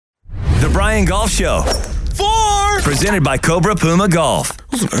The Brian Golf Show. 4! Presented by Cobra Puma Golf.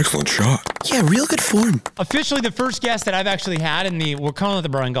 That was an excellent shot. Yeah, real good form. Officially the first guest that I've actually had we're calling it the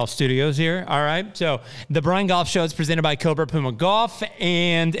Brian Golf Studios here, all right? So the Brian Golf Show is presented by Cobra Puma Golf,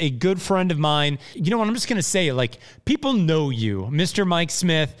 and a good friend of mine, you know what, I'm just going to say it, like, people know you, Mr. Mike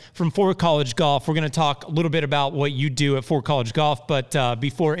Smith from Fort College Golf. We're going to talk a little bit about what you do at Fort College Golf, but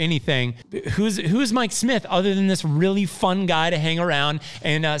before anything, who's Mike Smith other than this really fun guy to hang around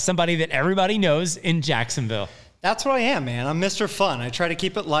and somebody that everybody knows in Jacksonville? That's what I am, man. I'm Mr. Fun. I try to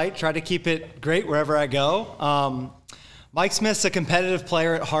keep it light, try to keep it great wherever I go. Mike Smith's a competitive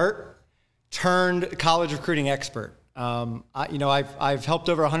player at heart, turned college recruiting expert. I've helped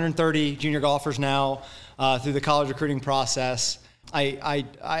over 130 junior golfers now through the college recruiting process. I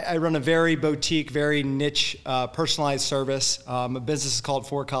run a very boutique, very niche, personalized service. A business is called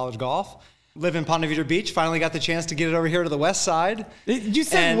Fort College Golf. Live in Ponte Vedra Beach. Finally got the chance to get it over here to the west side. You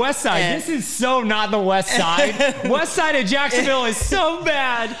said west side. This is so not the west side. West side of Jacksonville is so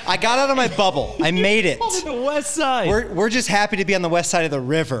bad. I got out of my bubble. I made it. The west side. We're just happy to be on the west side of the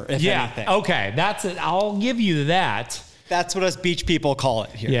river, if anything. Okay. That's it. I'll give you that. That's what us beach people call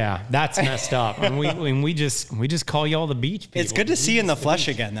it here. Yeah, that's messed up. And we just call y'all the beach people. It's good to see you in the flesh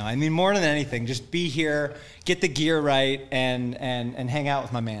again, though. I mean, more than anything, just be here, get the gear right, and hang out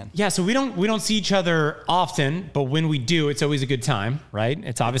with my man. Yeah, so we don't see each other often, but when we do, it's always a good time, right?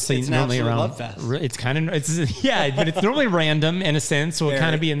 It's obviously it's normally an around. love fest. But it's normally random in a sense, so we'll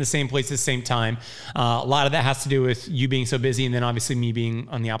kind of be in the same place at the same time. A lot of that has to do with you being so busy, and then obviously me being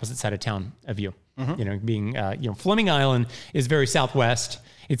on the opposite side of town of you. Mm-hmm. You know, being Fleming Island is very southwest.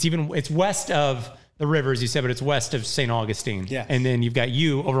 It's west of the river, as you said, but it's west of St. Augustine. Yeah. And then you've got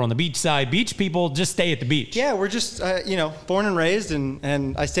you over on the beach side. Beach people just stay at the beach. Yeah, we're just born and raised,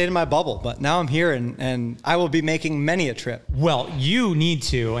 and I stayed in my bubble, but now I'm here, and I will be making many a trip. Well, you need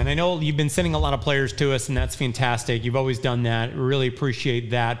to, and I know you've been sending a lot of players to us, and that's fantastic. You've always done that. Really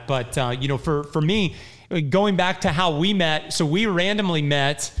appreciate that. But for me, going back to how we met, so we randomly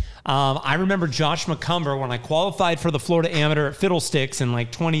met. I remember Josh McCumber when I qualified for the Florida Amateur at Fiddlesticks in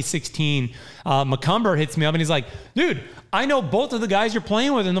like 2016. McCumber hits me up and he's like, dude, I know both of the guys you're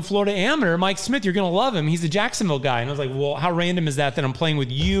playing with in the Florida Amateur. Mike Smith, you're going to love him. He's a Jacksonville guy. And I was like, well, how random is that I'm playing with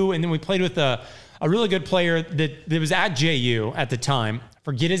you? And then we played with a really good player that was at JU at the time.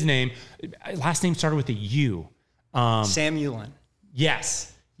 Forget his name. Last name started with a U. Sam Uline. Yes.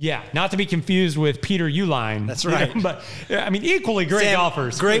 Yeah, not to be confused with Peter Uline. That's right. But, I mean, equally great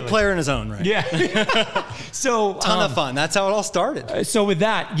golfers. Great player in his own right. Yeah. So ton of fun. That's how it all started. So with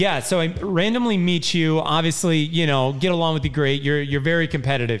that, so I randomly meet you. Obviously, get along with you great. You're very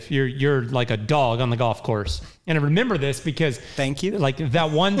competitive. You're like a dog on the golf course. And I remember this because thank you. Like that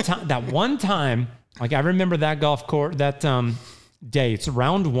one time, like I remember that golf course that day. It's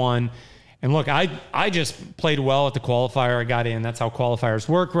round one. And look, I just played well at the qualifier. I got in. That's how qualifiers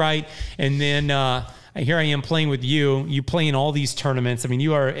work, right? And then here I am playing with you. You play in all these tournaments. I mean,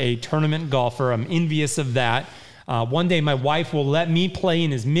 you are a tournament golfer. I'm envious of that. One day my wife will let me play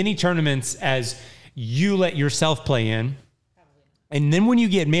in as many tournaments as you let yourself play in. And then when you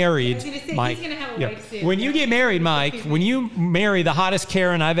get married, Mike, when you get married, Mike, when you marry the hottest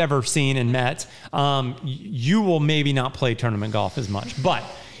Karen I've ever seen and met, you will maybe not play tournament golf as much. But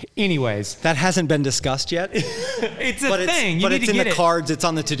anyways, that hasn't been discussed yet. It's a thing. But it's in the cards. It's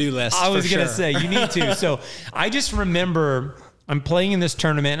on the to-do list. I was going to say, you need to. So I just remember I'm playing in this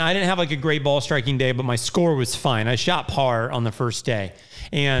tournament, and I didn't have like a great ball striking day, but my score was fine. I shot par on the first day.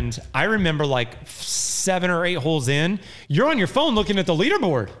 And I remember like 7 or 8 holes in, you're on your phone looking at the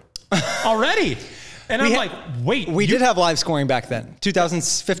leaderboard already. And I'm like, wait. We did have live scoring back then.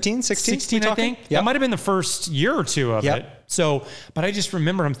 2015, 16? 16, I think. Yep. That might have been the first year or two of it. So, but I just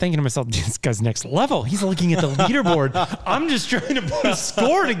remember I'm thinking to myself, this guy's next level. He's looking at the leaderboard. I'm just trying to put a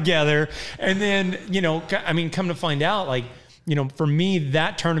score together. And then, come to find out, like, for me,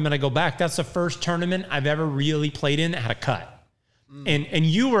 that tournament, I go back, that's the first tournament I've ever really played in that had a cut. And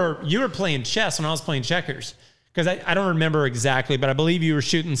you were playing chess when I was playing checkers. Because I don't remember exactly, but I believe you were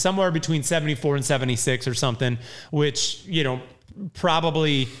shooting somewhere between 74 and 76 or something, which,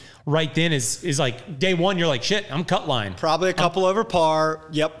 probably right then is like day one, you're like, shit, I'm cut line. Probably a couple over par.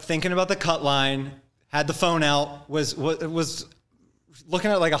 Yep. Thinking about the cut line, had the phone out, was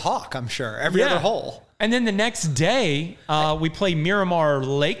looking at like a hawk, I'm sure, every other hole. And then the next day, we play Miramar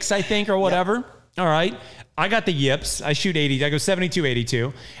Lakes, I think, or whatever. Yep. All right. I got the yips. I shoot 80. I go 72,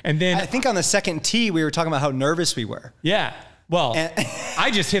 82. And then I think on the second tee, we were talking about how nervous we were. Yeah. Well, I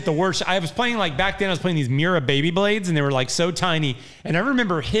just hit the worst. I was playing like back then, I was playing these Mira baby blades and they were like so tiny. And I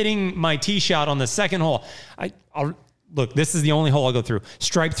remember hitting my tee shot on the second hole. look, this is the only hole I'll go through.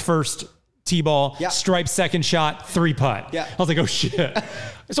 Striped first T-ball, striped second shot, 3-putt. Yeah. I was like, oh shit.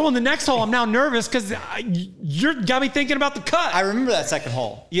 So on the next hole, I'm now nervous because you're got me thinking about the cut. I remember that second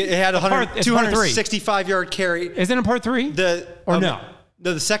hole. It had a 265-yard carry. Isn't it part 3? No,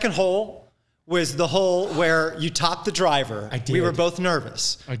 the second hole was the hole where you topped the driver. I did. We were both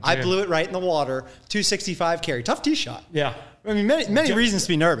nervous. I blew it right in the water. 265 carry. Tough tee shot. Yeah. I mean, many reasons to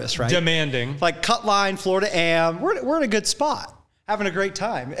be nervous, right? Demanding. Like cut line, Florida Am. We're in a good spot. Having a great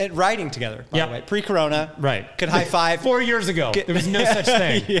time and riding together, by the way. Pre-corona. Right. Could high five. 4 years ago. There was no such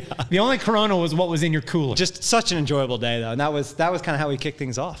thing. The only corona was what was in your cooler. Just such an enjoyable day, though. And that was kind of how we kicked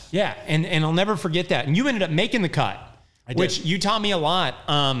things off. Yeah. And I'll never forget that. And you ended up making the cut, which you taught me a lot.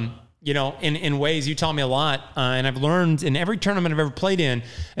 In ways you taught me a lot. And I've learned in every tournament I've ever played in,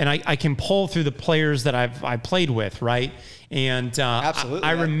 and I can pull through the players that I played with, right? And absolutely,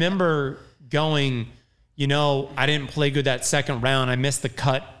 I remember going, I didn't play good that second round. I missed the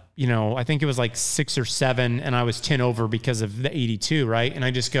cut, I think it was like 6 or 7, and I was 10 over because of the 82, right? And I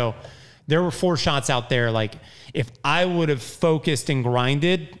just go, there were 4 shots out there. Like, if I would have focused and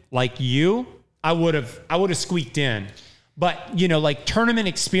grinded like you, I would have squeaked in. But, like tournament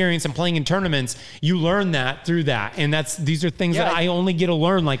experience and playing in tournaments, you learn that through that. And these are things that I only get to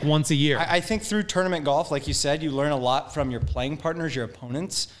learn like once a year. I think through tournament golf, like you said, you learn a lot from your playing partners, your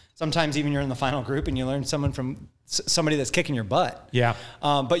opponents. Sometimes even you're in the final group and you learn from somebody that's kicking your butt. Yeah.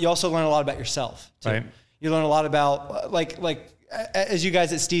 But you also learn a lot about yourself too. Right. You learn a lot about like as you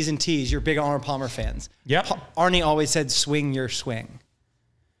guys at Steez and Tees, you're big Arnold Palmer fans. Yep. Arnie always said, swing your swing.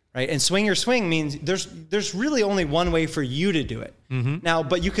 Right. And swing your swing means there's really only one way for you to do it. Mm-hmm. Now,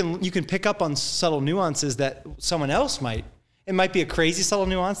 but you can pick up on subtle nuances that someone else might. It might be a crazy subtle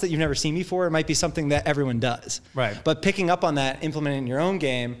nuance that you've never seen before. It might be something that everyone does. Right. But picking up on that, implementing it in your own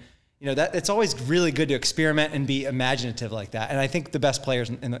game, that it's always really good to experiment and be imaginative like that. And I think the best players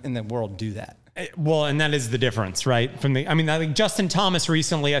in the world do that. Well, and that is the difference, right? I think Justin Thomas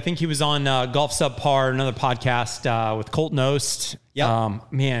recently, I think he was on Golf Subpar, another podcast with Colt Knost. Yeah.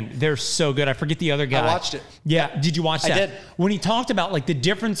 Man, they're so good. I forget the other guy. I watched it. Yeah. Did you watch that? I did. When he talked about like the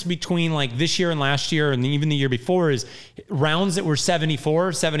difference between like this year and last year and even the year before is rounds that were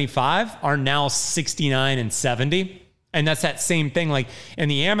 74, 75 are now 69 and 70. And that's that same thing. Like in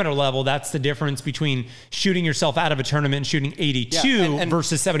the amateur level, that's the difference between shooting yourself out of a tournament and shooting 82 and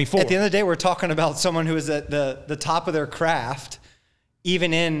versus 74. At the end of the day, we're talking about someone who is at the top of their craft,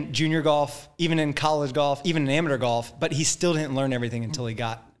 even in junior golf, even in college golf, even in amateur golf, but he still didn't learn everything until he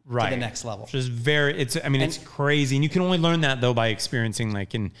got to the next level. Which is it's crazy. And you can only learn that though by experiencing, like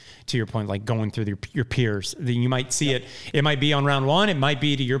to your point, like going through your peers. You might see it. It might be on round 1. It might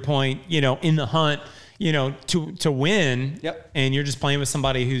be, to your point, in the hunt, to win. Yep. And you're just playing with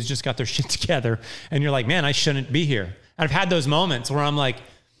somebody who's just got their shit together. And you're like, man, I shouldn't be here. And I've had those moments where I'm like,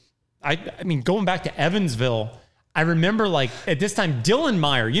 I mean, going back to Evansville, I remember like at this time, Dylan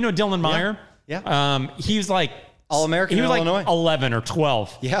Meyer, Dylan Meyer? Yeah. He was like All-American in Illinois. Like 11 or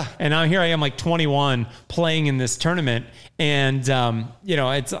 12. Yeah. And now here I am like 21 playing in this tournament. And,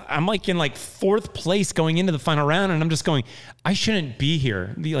 I'm like in like 4th place going into the final round. And I'm just going, I shouldn't be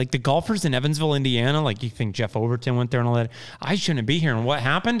here. The golfers in Evansville, Indiana, like you think Jeff Overton went there and all that. I shouldn't be here. And what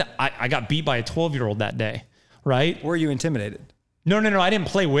happened? I got beat by a 12-year-old that day. Right. Were you intimidated? No. I didn't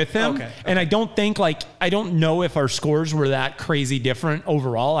play with him. Okay. And I don't think I don't know if our scores were that crazy different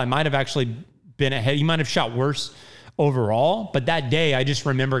overall. I might have actually been ahead. He might have shot worse overall. But that day, I just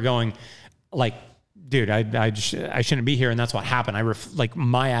remember going like, dude, I shouldn't be here. And that's what happened.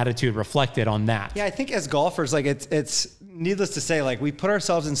 My attitude reflected on that. Yeah. I think as golfers, like it's needless to say, like we put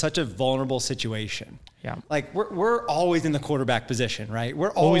ourselves in such a vulnerable situation. Yeah. Like we're always in the quarterback position, right?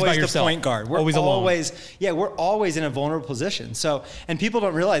 We're always by the yourself. point guard. We're always alone. We're always in a vulnerable position. So, and people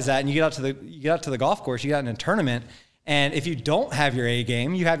don't realize that. And you get out to the golf course, you get out in a tournament. And if you don't have your A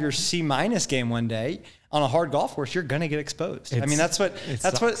game, you have your C- game one day on a hard golf course, you're going to get exposed. I mean, that's what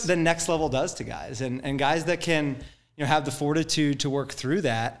the next level does to guys, and guys that can, have the fortitude to work through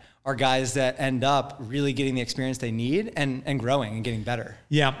that are guys that end up really getting the experience they need and growing and getting better.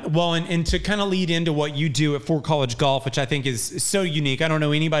 Yeah. Well, and to kind of lead into what you do at Fort College Golf, which I think is so unique. I don't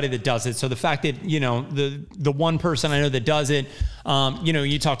know anybody that does it. So the fact that, the one person I know that does it,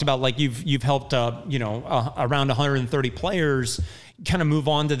 you talked about like you've helped, around 130 players kind of move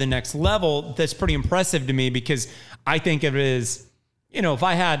on to the next level. That's pretty impressive to me because I think of it as, if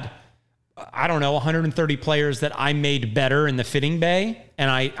I had, 130 players that I made better in the fitting bay. And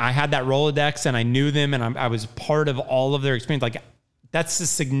I had that Rolodex and I knew them and I was part of all of their experience. Like that's a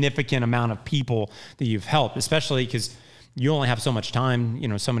significant amount of people that you've helped, especially because, you only have so much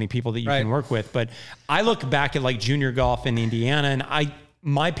time, so many people that you can work with. But I look back at like junior golf in Indiana, and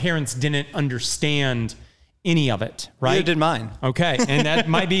my parents didn't understand any of it, right? Neither did mine. Okay. And that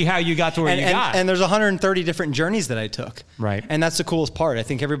might be how you got to where you got. And there's 130 different journeys that I took. Right. And that's the coolest part. I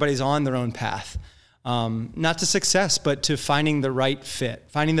think everybody's on their own path. Not to success, but to finding the right fit,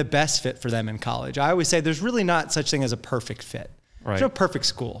 finding the best fit for them in college. I always say there's really not such thing as a perfect fit. Right. There's no perfect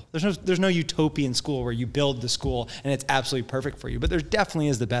school. There's no utopian school where you build the school and it's absolutely perfect for you. But there definitely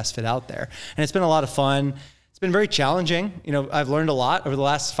is the best fit out there. And it's been a lot of fun. It's been very challenging. I've learned a lot over the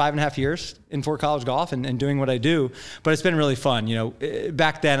last 5.5 years in Fort College golf and doing what I do, but it's been really fun.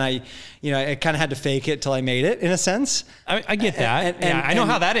 Back then I kind of had to fake it till I made it, in a sense. I get that. I know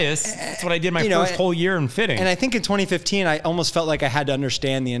how that is. That's what I did my first whole year in fitting. And I think in 2015, I almost felt like I had to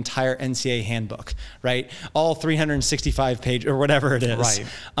understand the entire NCAA handbook, right? All 365 pages or whatever it is. Right.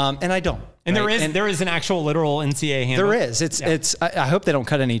 And I don't. And right? there is an actual literal NCAA handbook. There is. I hope they don't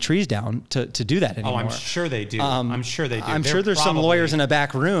cut any trees down to do that anymore. Oh, I'm sure they do. I'm sure they do. I'm sure there's some lawyers in a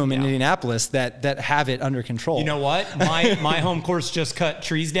back room in Indianapolis that have it under control. You know what? My home course just cut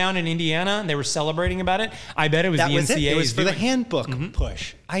trees down in Indiana, and they were celebrating about it. I bet it was the NCAA. It was for the handbook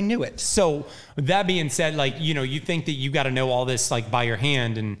push. I knew it. So that being said, you think that you got to know all this by your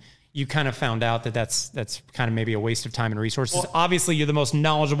hand, and you kind of found out that that's kind of maybe a waste of time and resources. Well, obviously, you're the most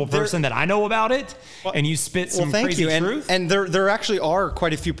knowledgeable person that I know about it, and you spit some crazy truth. And there actually are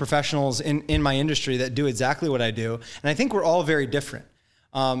quite a few professionals in my industry that do exactly what I do, and I think we're all very different.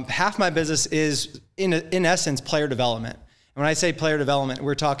 Half my business is, in essence, player development. And when I say player development,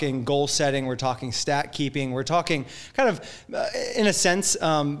 we're talking goal setting, we're talking stat keeping, we're talking kind of, in a sense,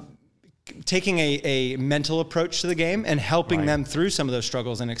 taking a mental approach to the game and helping them through some of those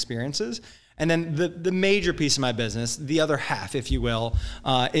struggles and experiences. And then the major piece of my business, the other half, if you will,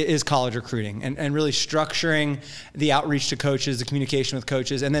 is college recruiting and really structuring the outreach to coaches, the communication with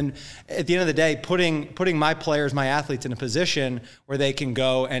coaches. And then at the end of the day, putting my players, my athletes in a position where they can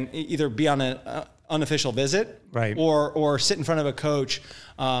go and either be on an unofficial visit or sit in front of a coach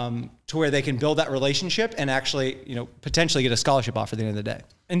to where they can build that relationship and actually, potentially get a scholarship offer at the end of the day.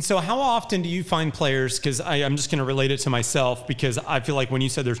 And so how often do you find players, because I'm just going to relate it to myself, because I feel like when you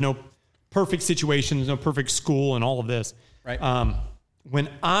said there's no perfect situation, there's no perfect school and all of this. Right. When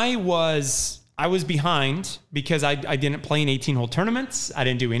I was behind because I didn't play in 18-hole tournaments. I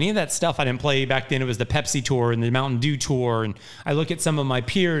didn't do any of that stuff. I didn't play back then. It was the Pepsi Tour and the Mountain Dew Tour. And I look at some of my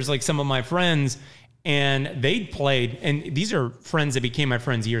peers, like some of my friends, and they'd played. And these are friends that became my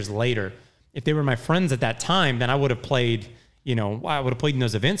friends years later. If they were my friends at that time, then I would have played, I would have played in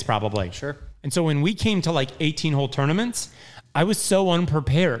those events probably. Sure. And so when we came to 18-hole tournaments, I was so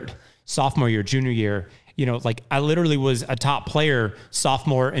unprepared. Sophomore year, junior year, I literally was a top player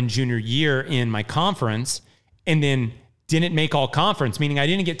sophomore and junior year in my conference, and then didn't make all conference, meaning I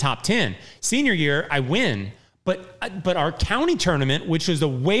didn't get top 10. Senior year, I win, but our county tournament, which was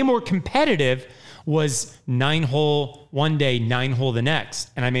way more competitive, was 9-hole one day, 9-hole the next,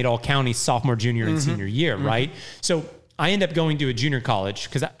 and I made all county sophomore, junior, and senior year, right? So I ended up going to a junior college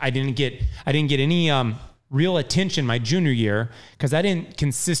because I didn't get any real attention my junior year because I didn't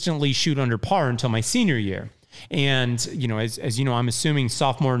consistently shoot under par until my senior year. And, as you know, I'm assuming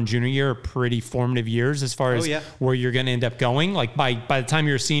sophomore and junior year are pretty formative years as far as where you're going to end up going. By the time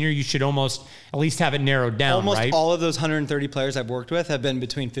you're a senior, you should almost at least have it narrowed down, almost right? All of those 130 players I've worked with have been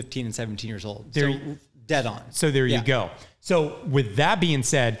between 15 and 17 years old. So dead on. So there you go. So with that being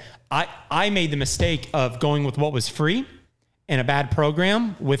said, I made the mistake of going with what was free and a bad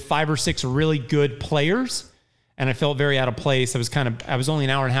program with 5 or 6 really good players. And I felt very out of place. I was only an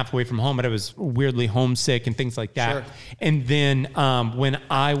hour and a half away from home, but I was weirdly homesick and things like that. Sure. And then when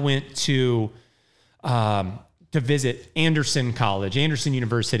I went to visit Anderson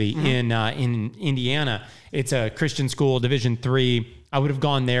University in Indiana, it's a Christian school, Division III. I would have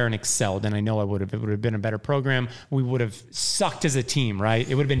gone there and excelled, and I know it would have been a better program. We would have sucked as a team, right?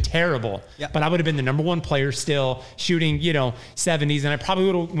 It would have been terrible. Yep. But I would have been the number 1 player still, shooting, 70s, and I probably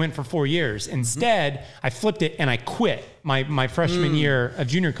would have went for 4 years. Instead, I flipped it and I quit my freshman year of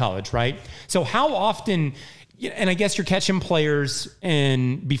junior college, right? So how often, and I guess you're catching players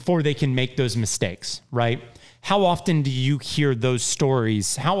and before they can make those mistakes, right? How often do you hear those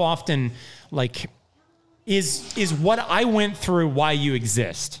stories? How often, is what I went through why you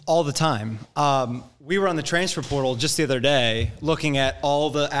exist? All the time. We were on the transfer portal just the other day looking at all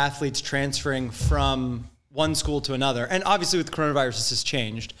the athletes transferring from one school to another. And obviously with coronavirus, this has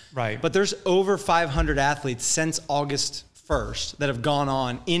changed. Right. But there's over 500 athletes since August 1st that have gone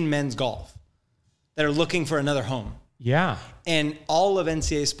on in men's golf that are looking for another home. Yeah. And all of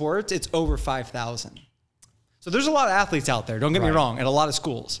NCAA sports, it's over 5,000. So there's a lot of athletes out there, don't get me Right. wrong, at a lot of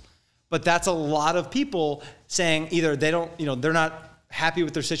schools. But that's a lot of people saying either they don't, they're not happy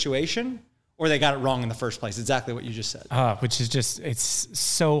with their situation or they got it wrong in the first place. Exactly what you just said. Which is just, it's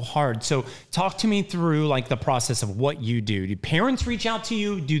so hard. So talk to me through like the process of what you do. Do parents reach out to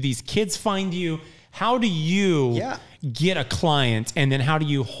you? Do these kids find you? How do you get a client? And then how do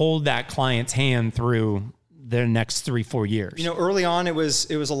you hold that client's hand through their next 3-4 years? Early on, it was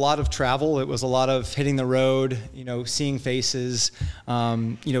a lot of travel. It was a lot of hitting the road, seeing faces,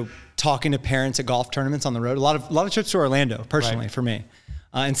 talking to parents at golf tournaments on the road. A lot of trips to Orlando, personally, for me.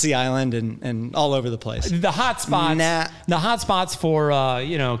 And Sea Island and all over the place. The hot spots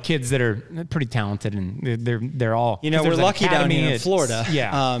for kids that are pretty talented and they're all we're lucky down here in Florida.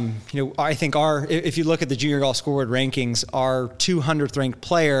 Yeah. I think if you look at the Junior Golf Scoreboard rankings, our 200th ranked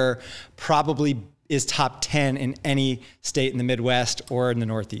player probably is top 10 in any state in the Midwest or in the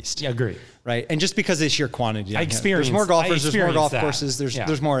Northeast. Yeah, agree. Right, and just because of sheer quantity, there's more golfers, there's more golf courses,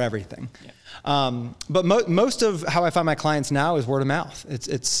 there's more everything. Yeah. But most of how I find my clients now is word of mouth.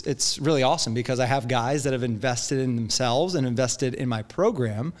 It's really awesome because I have guys that have invested in themselves and invested in my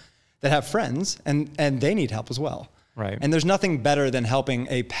program that have friends and they need help as well. Right. And there's nothing better than helping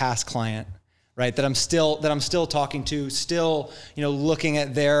a past client, right? That I'm still talking to, still looking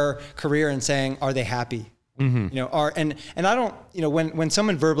at their career and saying, are they happy? Mm-hmm. And I don't when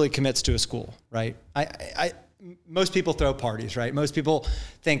someone verbally commits to a school, right? Most people throw parties, right? Most people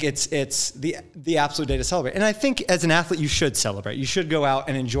think it's the absolute day to celebrate. And I think as an athlete, you should celebrate. You should go out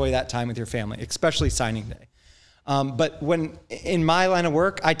and enjoy that time with your family, especially signing day. But when in my line of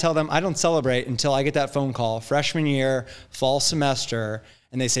work, I tell them I don't celebrate until I get that phone call, freshman year, fall semester,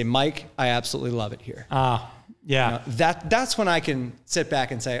 and they say, Mike, I absolutely love it here. Yeah. That's when I can sit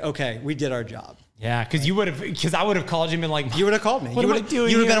back and say, okay, we did our job. Yeah, because I would have called you and been like, you would have called me. What am I doing?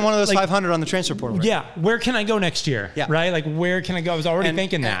 You would have here? been one of those like, 500 on the transfer portal. Right? Yeah, where can I go next year? Yeah. Right? Like, where can I go? I was already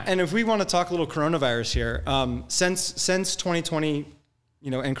thinking that. And if we want to talk a little coronavirus here, since 2020,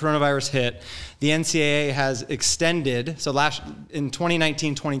 and coronavirus hit, the NCAA has extended. So in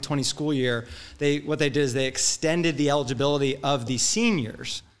 2019-2020 school year, what they did is they extended the eligibility of the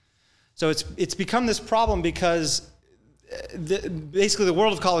seniors. So it's become this problem because basically the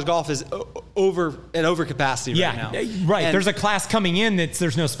world of college golf is over capacity right now. Right. And there's a class coming in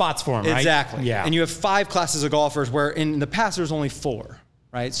there's no spots for them, right? Exactly. Yeah. And you have 5 classes of golfers where in the past there's only 4,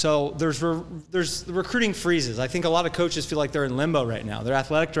 right? So there's the recruiting freezes. I think a lot of coaches feel like they're in limbo right now. Their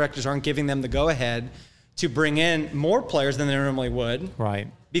athletic directors aren't giving them the go-ahead to bring in more players than they normally would. Right.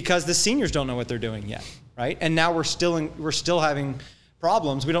 Because the seniors don't know what they're doing yet, right? And now we're still having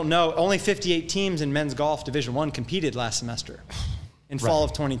problems. We don't know. Only 58 teams in men's golf Division I competed last semester in fall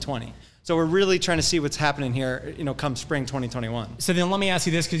of 2020. So we're really trying to see what's happening here, come spring 2021. So then let me ask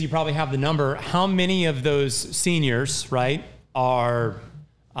you this, because you probably have the number. How many of those seniors, right, are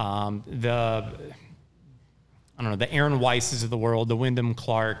the Aaron Weisses of the world, the Wyndham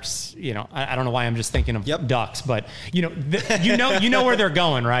Clarks? I don't know why I'm just thinking of ducks, but you know where they're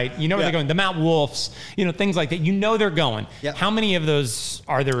going, right? You know where they're going. The Mount Wolfs, things like that. They're going. Yep. How many of those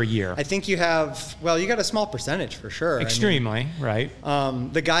are there a year? I think you got a small percentage for sure. Extremely, right?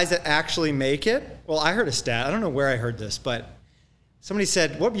 The guys that actually make it. Well, I heard a stat. I don't know where I heard this, but somebody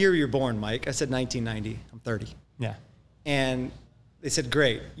said, "What year were you born, Mike?" I said 1990. I'm 30. Yeah. And they said,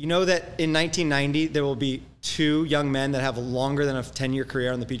 great. You know that in 1990, there will be 2 young men that have longer than a 10-year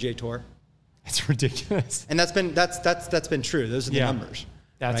career on the PGA Tour? That's ridiculous. And that's been true. Those are the numbers.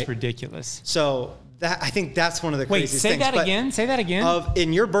 That's right? ridiculous. So I think that's one of the craziest things. Say that again.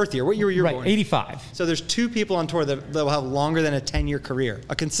 In your birth year, what year were you born? 85. So there's 2 people on tour that will have longer than a 10-year career,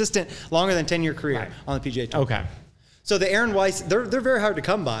 a consistent longer than 10-year career on the PGA Tour. Okay. So the Aaron Weiss, they're very hard to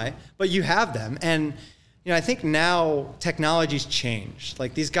come by, but you have them. And I think now technology's changed.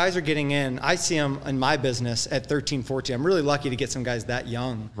 Like these guys are getting in. I see them in my business at 13, 14. I'm really lucky to get some guys that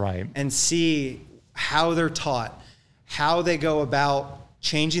young. Right. And see how they're taught, how they go about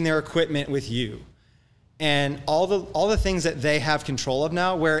changing their equipment with you. And all the things that they have control of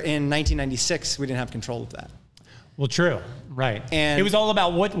now, where in 1996, we didn't have control of that. Well, true. Right. And it was all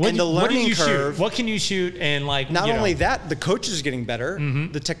about what the learning you curve. Shoot? What can you shoot? And not only that, the coaches are getting better.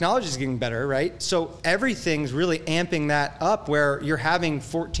 Mm-hmm. The technology is getting better, right? So everything's really amping that up where you're having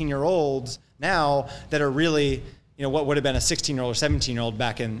 14-year-olds now that are really, what would have been a 16-year-old or 17-year-old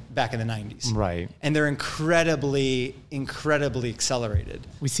back in the 90s. Right. And they're incredibly, incredibly accelerated.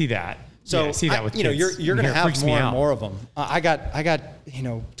 We see that. So I see that with kids. You're going to have more and more of them. I got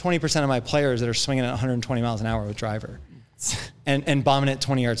 20% of my players that are swinging at 120 miles an hour with driver. and bombing it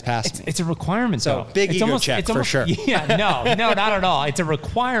 20 yards past me. It's a requirement, So, though. big It's ego check for sure. Yeah, no, not at all. It's a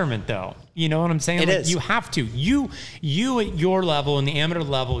requirement, though. You know what I'm saying? It is. You have to. You at your level, in the amateur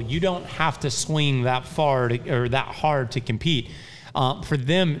level, you don't have to swing that far or that hard to compete. For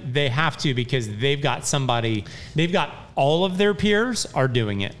them, they have to because they've got all of their peers are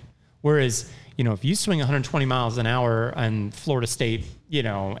doing it. Whereas, if you swing 120 miles an hour on Florida State,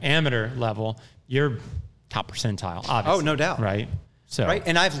 amateur level, you're top percentile, obviously. Oh, no doubt. Right? So. Right,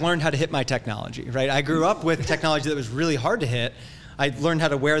 and I've learned how to hit my technology, right? I grew up with technology that was really hard to hit. I learned how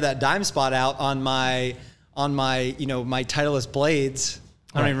to wear that dime spot out on my my Titleist blades.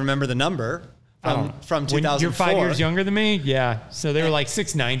 I don't even remember the number from 2004. You're 5 years younger than me? Yeah. So they were like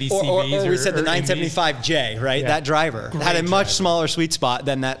 690 Or CVs. we said the MVs. 975J, right? Yeah. That driver Great had a much driver. smaller sweet spot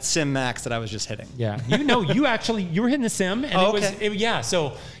than that Sim Max that I was just hitting. Yeah. You were hitting the Sim. And okay.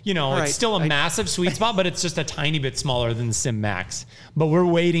 So, right. it's still a massive sweet spot, but it's just a tiny bit smaller than the Sim Max. But we're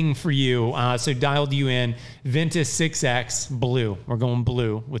waiting for you. So dialed you in. Ventus 6X blue. We're going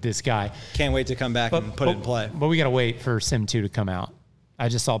blue with this guy. Can't wait to come back and put it in play. But we got to wait for Sim 2 to come out. I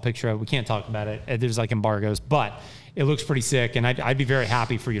just saw a picture of it. We can't talk about it. There's like embargoes, but it looks pretty sick. And I'd be very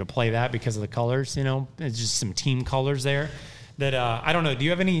happy for you to play that because of the colors, It's just some team colors there that, I don't know. Do you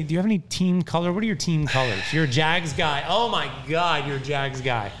have any team color? What are your team colors? You're a Jags guy. Oh my God, you're a Jags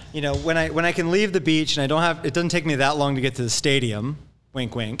guy. When I can leave the beach and it doesn't take me that long to get to the stadium.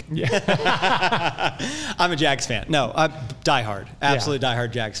 Wink, wink. Yeah. I'm a Jags fan. No, I'm diehard. Absolutely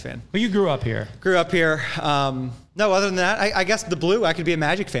diehard Jags fan. Well, you grew up here. No, other than that, I guess the blue, I could be a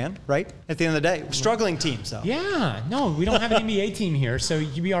Magic fan, right? At the end of the day. Struggling team, so. Yeah. No, we don't have an NBA team here, so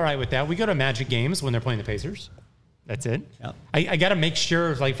you'd be all right with that. We go to Magic games when they're playing the Pacers. That's it. Yep. I got to make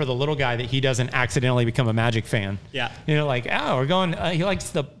sure, like, for the little guy that he doesn't accidentally become a Magic fan. Yeah. We're going, he likes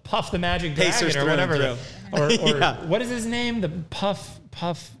the Puff the Magic Pacers Dragon or whatever. Or Yeah. what is his name? The Puff.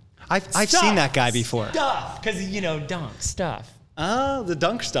 I've seen that guy before. Stuff. Because, dunk stuff. The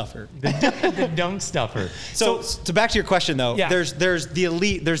dunk stuffer. The dunk stuffer. So back to your question though, Yeah. there's the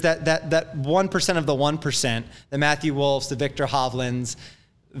elite, there's that 1% of the 1%, the Matthew Wolfs, the Victor Hovlands,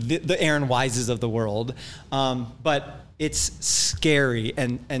 the Aaron Wises of the world. But it's scary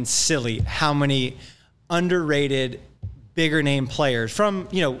and silly how many underrated, bigger name players from,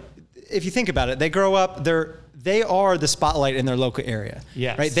 if you think about it, they grow up, they are the spotlight in their local area.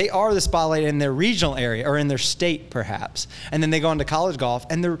 Yes. Right? They are the spotlight in their regional area or in their state, perhaps. And then they go into college golf,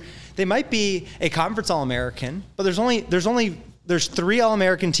 and they might be a conference All-American, but there's 3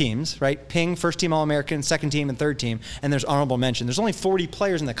 All-American teams, right? Ping, first team All-American, second team, and third team, and there's honorable mention. There's only 40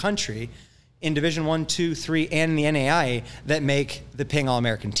 players in the country in Division 1, 2, 3, and in the NAIA that make the Ping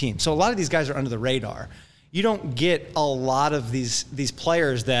All-American team. So a lot of these guys are under the radar. You don't get a lot of these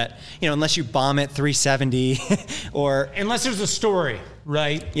players that, unless you bomb at 370 or... Unless there's a story,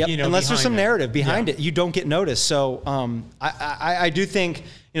 right? Yep. Unless there's some narrative behind Yeah. it, you don't get noticed. So I do think,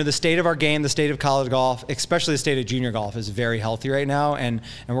 the state of our game, the state of college golf, especially the state of junior golf is very healthy right now. And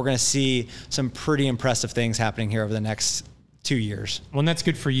we're going to see some pretty impressive things happening here over the next 2 years. Well, and that's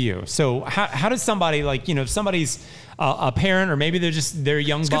good for you. So how does somebody if somebody's a parent or maybe they're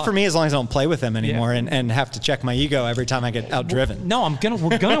young. It's good for me as long as I don't play with them anymore and have to check my ego every time I get outdriven. No,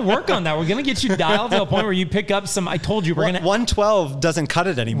 we're gonna work on that. We're gonna get you dialed to a point where you pick up some. I told you 112 doesn't cut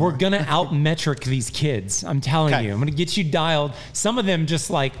it anymore. We're gonna outmetric these kids. I'm telling you. I'm gonna get you dialed. Some of them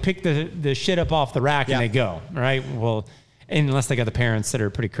just pick the shit up off the rack and they go. Right. Well. Unless they got the parents that are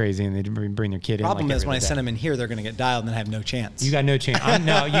pretty crazy and they bring their kid in. Problem is when I day. send them in here, they're going to get dialed and have no chance. You got no chance. You got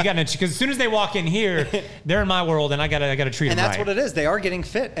no chance. Because as soon as they walk in here, they're in my world and I got to treat them right. And that's what it is. They are getting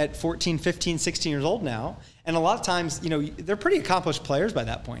fit at 14, 15, 16 years old now. And a lot of times, they're pretty accomplished players by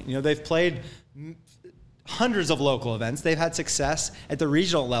that point. They've played hundreds of local events. They've had success at the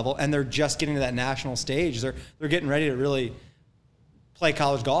regional level and they're just getting to that national stage. They're getting ready to really play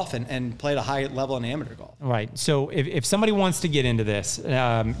college golf and play at a high level in amateur golf. Right. So if somebody wants to get into this,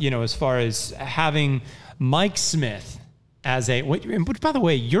 as far as having Mike Smith as which by the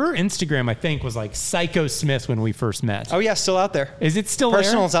way, your Instagram, I think, was like Psycho Smith when we first met. Oh yeah, still out there. Is it still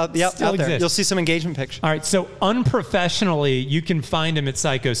Personal's there? out, yep, Still out there. exists. You'll see some engagement pictures. All right, so unprofessionally, you can find him at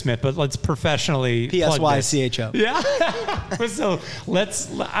Psycho Smith, but let's professionally PSYCHO. Yeah. So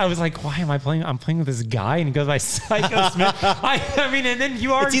I was like, why am I playing? I'm playing with this guy, and he goes by Psycho Smith. I mean, and then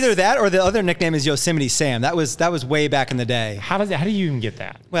you are. It's either that or the other nickname is Yosemite Sam. That was way back in the day. How do you even get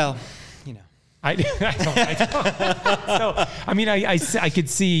that? Well, I don't. So, I mean, I could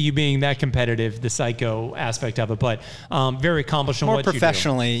see you being that competitive, the psycho aspect of it, but very accomplished in more what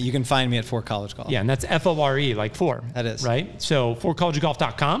professionally, you can find me at 4 College Golf. Yeah, and that's FORE, like 4. That is. Right? So,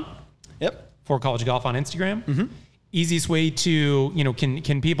 4collegegolf.com. Yep. 4 College Golf on Instagram. Mm-hmm. easiest way to,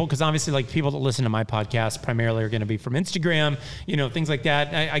 can people, because obviously like people that listen to my podcast primarily are going to be from Instagram, things like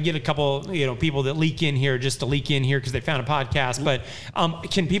that. I get a couple, people that leak in here just to leak in here because they found a podcast, but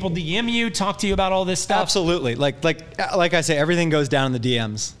can people DM you, talk to you about all this stuff? Absolutely. Like I say, everything goes down in the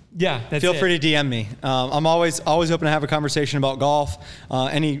DMs. Yeah, that's Feel free to DM me. I'm always open to have a conversation about golf.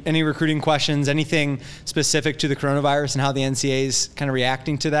 Any recruiting questions, anything specific to the coronavirus and how the NCAA is kind of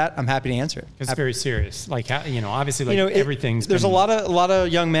reacting to that. I'm happy to answer it. It's very serious. Like obviously, everything's. There's a lot of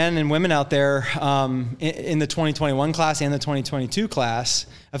young men and women out there in the 2021 class and the 2022 class.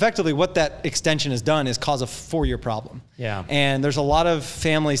 Effectively, what that extension has done is cause a 4-year problem. Yeah. And there's a lot of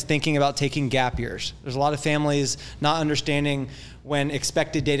families thinking about taking gap years. There's a lot of families not understanding when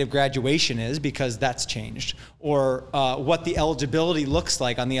expected date of graduation is, because that's changed, or what the eligibility looks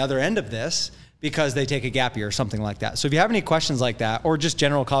like on the other end of this because they take a gap year or something like that. So if you have any questions like that, or just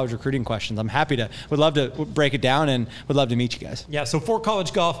general college recruiting questions, I'm would love to break it down and would love to meet you guys. Yeah, so for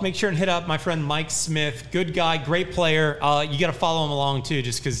college golf, make sure and hit up my friend Mike Smith. Good guy, great player. You got to follow him along too,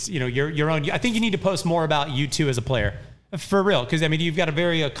 just because your own. I think you need to post more about you too as a player. For real, because you've got a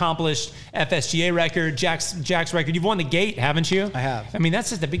very accomplished FSGA record, Jack's record. You've won the Gate, haven't you? I have. That's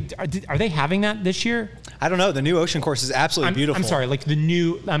just a big. Are they having that this year? I don't know. The new Ocean course is absolutely beautiful.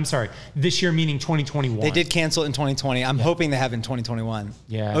 I'm sorry, this year meaning 2021. They did cancel it in 2020. I'm hoping they have in 2021.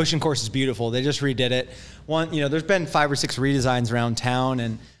 Yeah. Ocean course is beautiful. They just redid it. There's been 5 or 6 redesigns around town,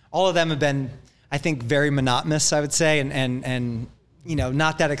 and all of them have been, I think, very monotonous, I would say, and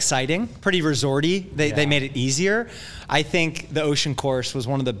not that exciting, pretty resorty. They made it easier. I think the Ocean course was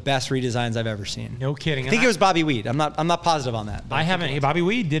one of the best redesigns I've ever seen. No kidding. I think it was Bobby Weed. I'm not positive on that. I haven't. Bobby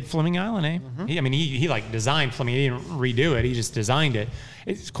Weed did Fleming Island, eh? Mm-hmm. He designed Fleming. He didn't redo it. He just designed it.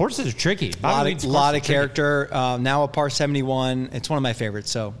 Courses are tricky. A lot of character. Now a par 71. It's one of my favorites.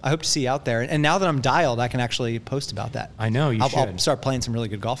 So I hope to see you out there. And now that I'm dialed, I can actually post about that. I know you should. I'll start playing some really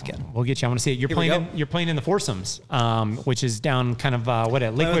good golf again. We'll get you. I want to see it. You're playing in the foursomes, which is down kind of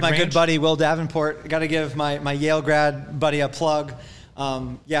Liquid with my Ranch. Good buddy Will Davenport. Got to give my Yale grad buddy a plug.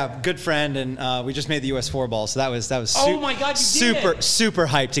 Good friend, and we just made the US4 ball, so that was oh my God, you did it. super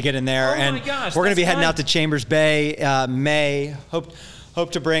hyped to get in there. Oh my gosh, we're gonna be heading out to Chambers Bay May.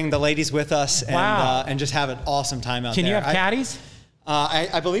 Hope to bring the ladies with us and just have an awesome time out there. Can you have caddies?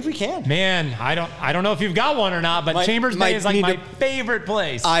 I believe we can. Man, I don't know if you've got one or not, but Chambers Bay is like my favorite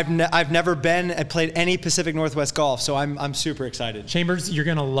place. I've never played any Pacific Northwest golf, so I'm super excited. Chambers, you're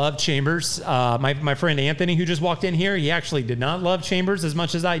gonna love Chambers. My friend Anthony, who just walked in here, he actually did not love Chambers as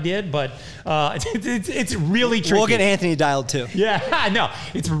much as I did, but it's really tricky. We'll get Anthony dialed too. Yeah, no,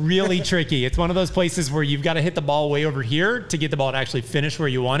 it's really tricky. It's one of those places where you've got to hit the ball way over here to get the ball to actually finish where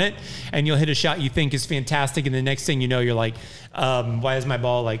you want it, and you'll hit a shot you think is fantastic, and the next thing you know, you're like, why is my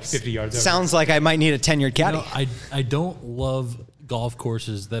ball like 50 yards over? Sounds like I might need a 10-yard caddy. I don't love golf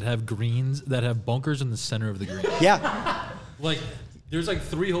courses that have greens that have bunkers in the center of the green. Yeah. Like, there's like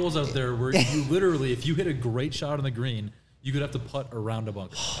 3 holes out there where you literally, if you hit a great shot on the green, you could have to putt around a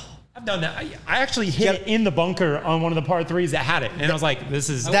bunker. I've done that. I actually hit it in the bunker on one of the par 3s that had it. And I was like,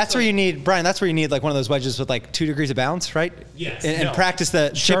 That's where you need, Brian, that's where you need like one of those wedges with like 2 degrees of bounce, right? Yes. And practice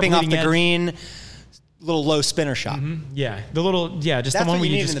the chipping off the green. Little low spinner shot. Mm-hmm. Yeah, just the one where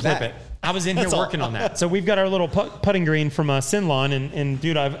you just clip it. I was in here working on that. So we've got our little putting green from Sinlon, and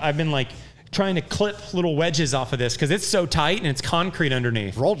dude, I've been like trying to clip little wedges off of this because it's so tight and it's concrete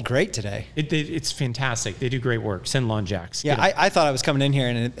underneath. Rolled great today. It's fantastic. They do great work. Sinlon Jacks. Yeah, I thought I was coming in here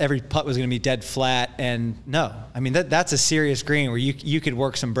and every putt was going to be dead flat, and no. I mean, that's a serious green where you could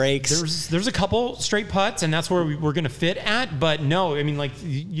work some breaks. There's a couple straight putts, and that's where we're going to fit at. But no, I mean, like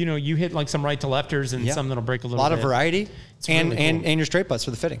you hit like some right to lefters and some that'll break a little bit. A lot of variety. Really cool. and your straight putts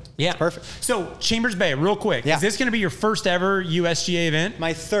for the fitting. Yeah. It's perfect. So Chambers Bay, real quick. Yeah. Is this going to be your first ever USGA event?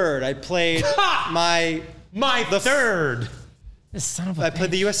 My third. I played my third. This son of a I played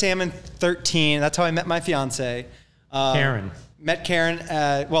the USAM in 13. That's how I met my fiance. Karen. Met Karen.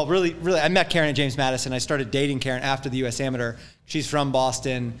 Really, I met Karen at James Madison. I started dating Karen after the US Amateur. She's from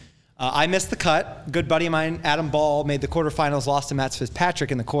Boston. I missed the cut. Good buddy of mine, Adam Ball, made the quarterfinals, lost to Matt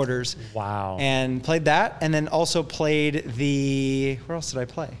Fitzpatrick in the quarters. Wow. And played that, and then also played where else did I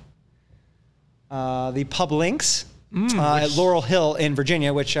play? The Pub Links at Laurel Hill in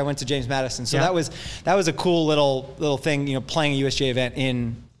Virginia, which I went to James Madison. So that was a cool little thing, playing a USGA event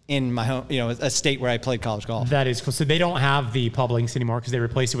in my home, a state where I played college golf. That is cool. So they don't have the Pub Links anymore because they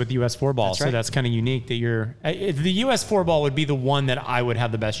replaced it with the US4 ball. That's right. So that's kind of unique that the US4 ball would be the one that I would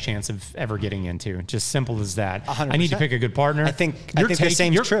have the best chance of ever getting into. Just simple as that. 100%. I need to pick a good partner. I think the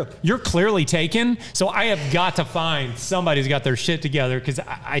same's true. You're clearly taken. So I have got to find somebody who's got their shit together because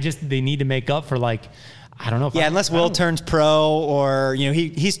they need to make up for I don't know. If Unless Will turns pro, or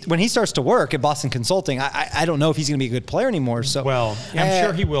he's when he starts to work at Boston Consulting, I don't know if he's going to be a good player anymore. So I'm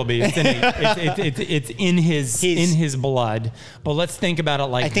sure he will be. It's in his blood. But let's think about it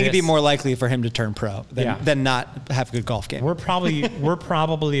like this. I think it'd be more likely for him to turn pro than not have a good golf game. We're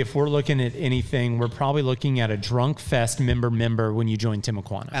probably if we're looking at anything, we're probably looking at a drunk fest member when you join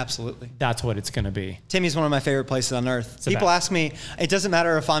Timuquana. Absolutely, that's what it's going to be. Timmy's one of my favorite places on earth. People ask me, it doesn't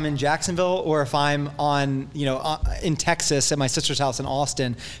matter if I'm in Jacksonville or if I'm in Texas at my sister's house in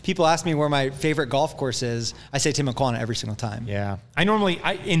Austin. People ask me where my favorite golf course is. I say Timuquana every single time. Yeah.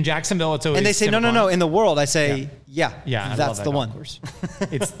 In Jacksonville, it's always. And they say, no. In the world, I say, yeah, that's the one.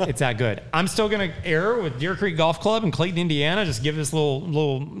 It's that good. I'm still going to air with Deer Creek Golf Club in Clayton, Indiana. Just give this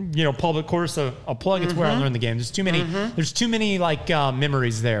little public course a plug. It's where I learned the game. There's too many. There's too many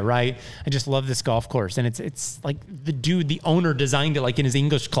memories there, right? I just love this golf course, and it's like the owner designed it like in his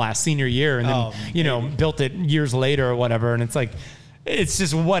English class senior year, and then built it years later or whatever, and it's like. It's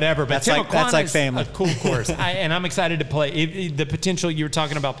just whatever, but that's like family. A cool course, and I'm excited to play. The potential you were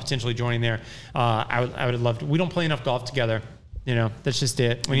talking about potentially joining there, I would love to. We don't play enough golf together. That's just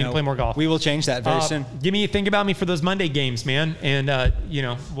it. We need to play more golf. We will change that very soon. Think about me for those Monday games, man, and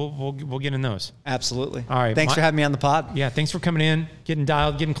we'll get in those. Absolutely. All right. Thanks for having me on the pod. Yeah. Thanks for coming in, getting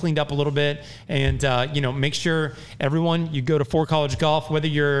dialed, getting cleaned up a little bit, and make sure everyone you go to For College Golf, whether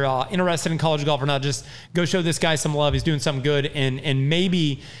you're interested in college golf or not, just go show this guy some love. He's doing something good, and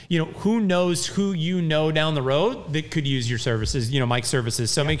maybe who knows who down the road that could use your services, Mike's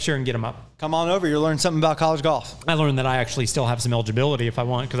services. So make sure and get them up. Come on over. You'll learn something about college golf. I learned that I actually still have some eligibility if I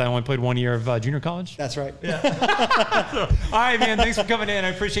want, because I only played 1 year of junior college. That's right. Yeah. All right, man. Thanks for coming in. I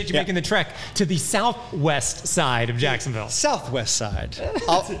appreciate you making the trek to the southwest side of Jacksonville. Southwest side.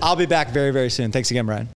 I'll be back very, very soon. Thanks again, Brian.